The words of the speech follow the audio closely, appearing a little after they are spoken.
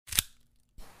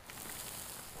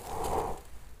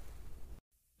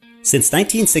Since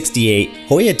 1968,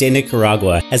 Joya de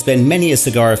Nicaragua has been many a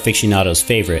cigar aficionado's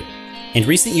favorite, and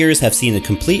recent years have seen a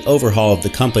complete overhaul of the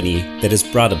company that has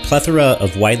brought a plethora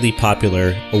of widely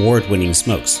popular, award-winning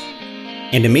smokes.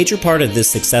 And a major part of this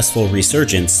successful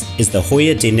resurgence is the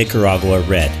Joya de Nicaragua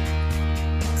Red.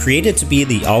 Created to be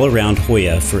the all-around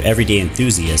Joya for everyday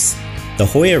enthusiasts, the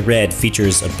Joya Red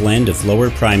features a blend of lower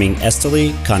priming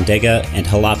Esteli, Condega, and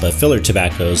Jalapa filler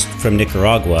tobaccos from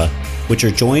Nicaragua, which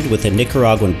are joined with a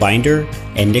Nicaraguan binder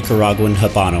and Nicaraguan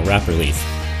Habano wrapper leaf.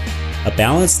 A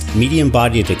balanced,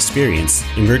 medium-bodied experience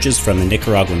emerges from the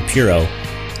Nicaraguan Puro,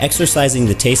 exercising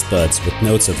the taste buds with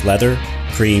notes of leather,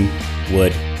 cream,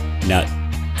 wood, nut,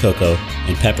 cocoa,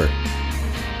 and pepper.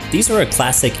 These are a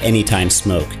classic anytime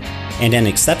smoke, and an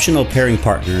exceptional pairing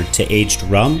partner to aged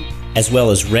rum, as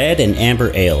well as red and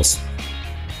amber ales.